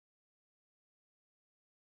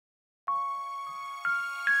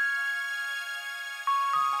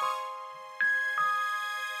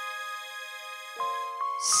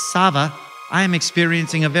Sava, I am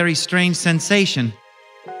experiencing a very strange sensation.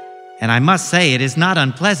 And I must say, it is not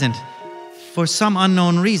unpleasant. For some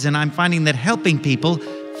unknown reason, I'm finding that helping people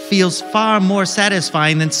feels far more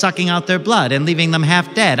satisfying than sucking out their blood and leaving them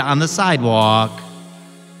half dead on the sidewalk.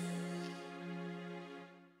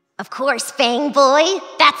 Of course, Fang Boy.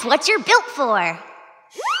 That's what you're built for.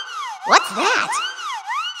 What's that?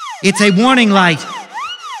 It's a warning light.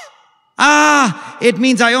 Ah, it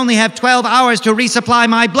means I only have 12 hours to resupply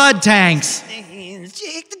my blood tanks.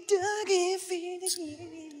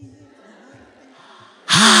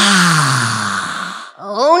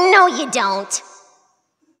 Oh, no you don't.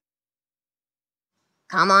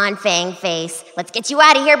 Come on, Fang Face. Let's get you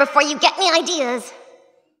out of here before you get any ideas.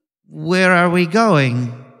 Where are we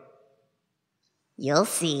going? You'll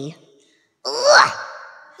see.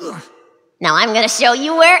 Ugh. Now I'm gonna show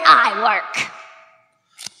you where I work.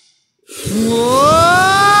 Whoa!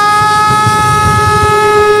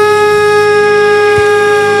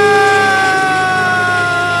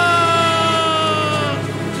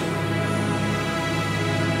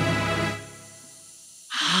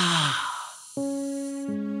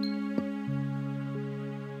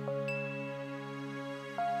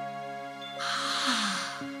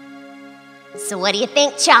 So what do you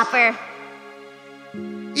think, Chopper?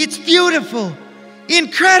 It's beautiful!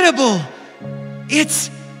 Incredible! It's...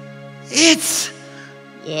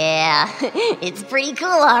 Yeah, it's pretty cool,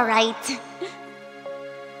 all right.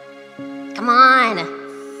 Come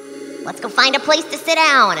on. Let's go find a place to sit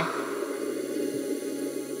down.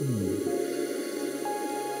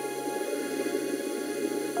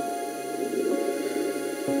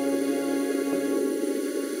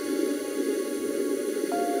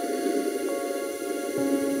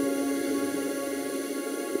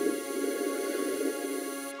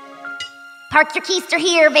 Park your keister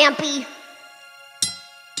here, Vampy.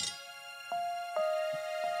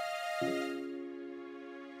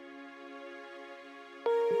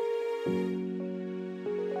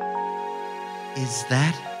 Is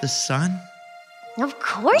that the sun? Of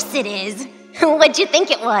course it is. What'd you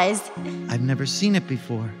think it was? I've never seen it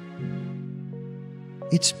before.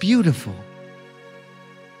 It's beautiful.